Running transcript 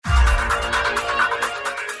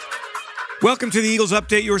Welcome to the Eagles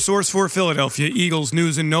Update, your source for Philadelphia Eagles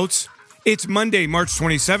news and notes. It's Monday, March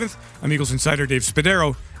 27th. I'm Eagles insider Dave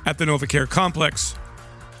Spadaro at the NovaCare Complex.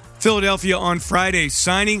 Philadelphia on Friday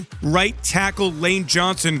signing right tackle Lane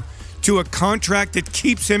Johnson to a contract that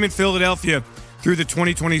keeps him in Philadelphia through the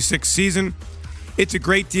 2026 season. It's a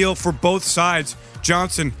great deal for both sides.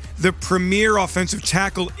 Johnson, the premier offensive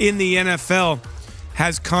tackle in the NFL,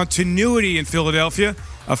 has continuity in Philadelphia,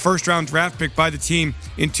 a first-round draft pick by the team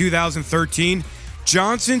in 2013.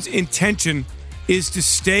 Johnson's intention is to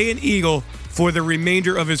stay an Eagle for the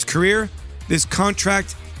remainder of his career. This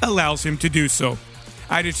contract allows him to do so.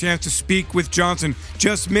 I had a chance to speak with Johnson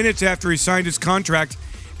just minutes after he signed his contract,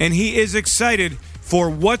 and he is excited for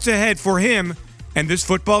what's ahead for him and this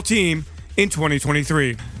football team in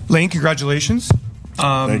 2023. Lane, congratulations.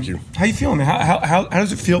 Thank you. How are you feeling? How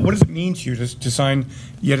does it feel? What does it mean to you to sign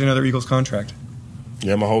yet another Eagles contract?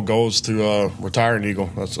 Yeah, my whole goal is to retire an Eagle.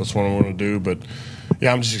 That's what I want to do. But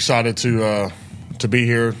yeah, I'm just excited to be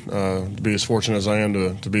here, to be as fortunate as I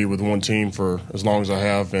am to be with one team for as long as I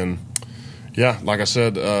have. And yeah, like I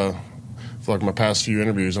said, I feel like my past few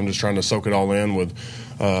interviews, I'm just trying to soak it all in with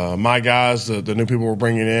my guys, the new people we're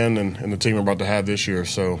bringing in, and the team we're about to have this year.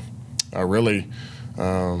 So I really,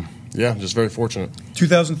 just very fortunate.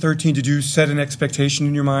 2013, did you set an expectation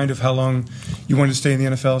in your mind of how long you wanted to stay in the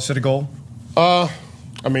NFL, set a goal?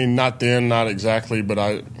 I mean, not then, not exactly, but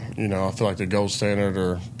I feel like the gold standard,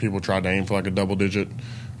 or people try to aim for like a double digit,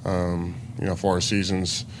 for our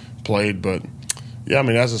seasons played. But yeah, I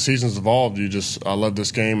mean, as the seasons evolved, I love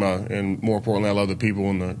this game, and more importantly, I love the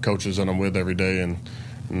people and the coaches that I'm with every day, and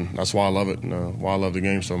that's why I love it, and why I love the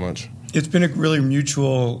game so much. It's been a really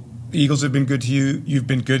mutual. The Eagles have been good to you. You've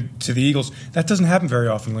been good to the Eagles. That doesn't happen very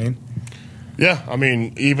often, Lane. Yeah, I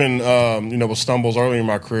mean, even with stumbles early in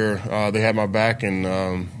my career, they had my back, and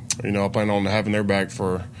I plan on having their back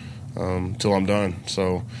for till I'm done.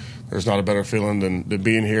 So there's not a better feeling than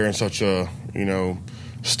being here in such a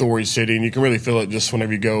storied city, and you can really feel it just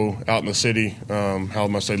whenever you go out in the city, how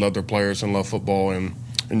much they love their players and love football, and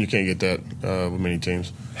you can't get that with many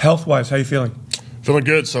teams. Health-wise, how are you feeling? Feeling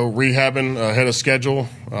good. So rehabbing ahead of schedule.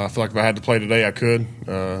 I feel like if I had to play today, I could.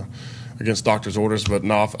 Against doctor's orders, but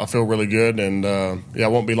no, I feel really good, and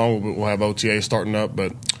it won't be long. We'll have OTA starting up,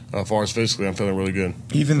 but as far as physically, I'm feeling really good.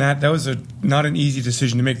 Even that was not an easy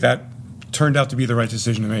decision to make. That turned out to be the right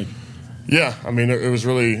decision to make. Yeah, I mean, it was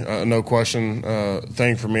really no question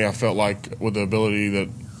thing for me. I felt like with the ability that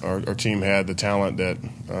our team had, the talent that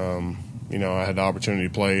I had the opportunity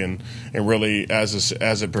to play, and really as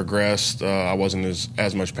it progressed, I wasn't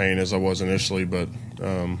as much pain as I was initially, but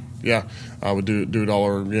I would do it all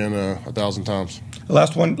over again 1,000 times. The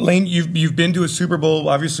last one, Lane, you've been to a Super Bowl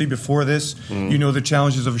obviously before this. Mm-hmm. You know the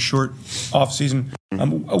challenges of a short off season.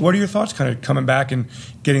 What are your thoughts kind of coming back and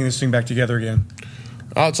getting this thing back together again?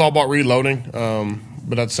 It's all about reloading,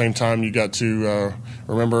 but at the same time you got to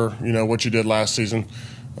remember what you did last season.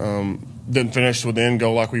 Didn't finish with the end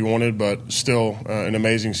goal like we wanted, but still an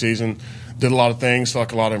amazing season. Did a lot of things. Felt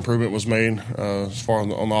like a lot of improvement was made as far on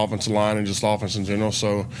the offensive line and just offense in general.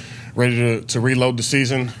 So ready to reload the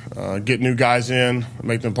season, get new guys in,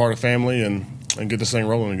 make them part of family, and get this thing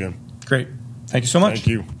rolling again. Great. Thank you so much. Thank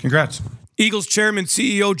you. Congrats. Eagles chairman,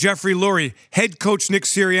 CEO Jeffrey Lurie, head coach Nick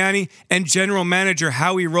Sirianni, and general manager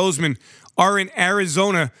Howie Roseman are in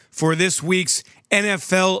Arizona for this week's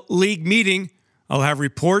NFL League meeting. I'll have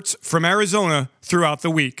reports from Arizona throughout the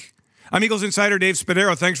week. I'm Eagles insider Dave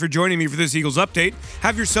Spadaro. Thanks for joining me for this Eagles update.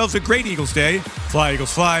 Have yourselves a great Eagles day. Fly,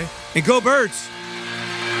 Eagles, fly, and go Birds!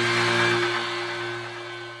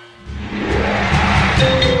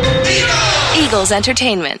 Eagles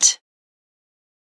Entertainment.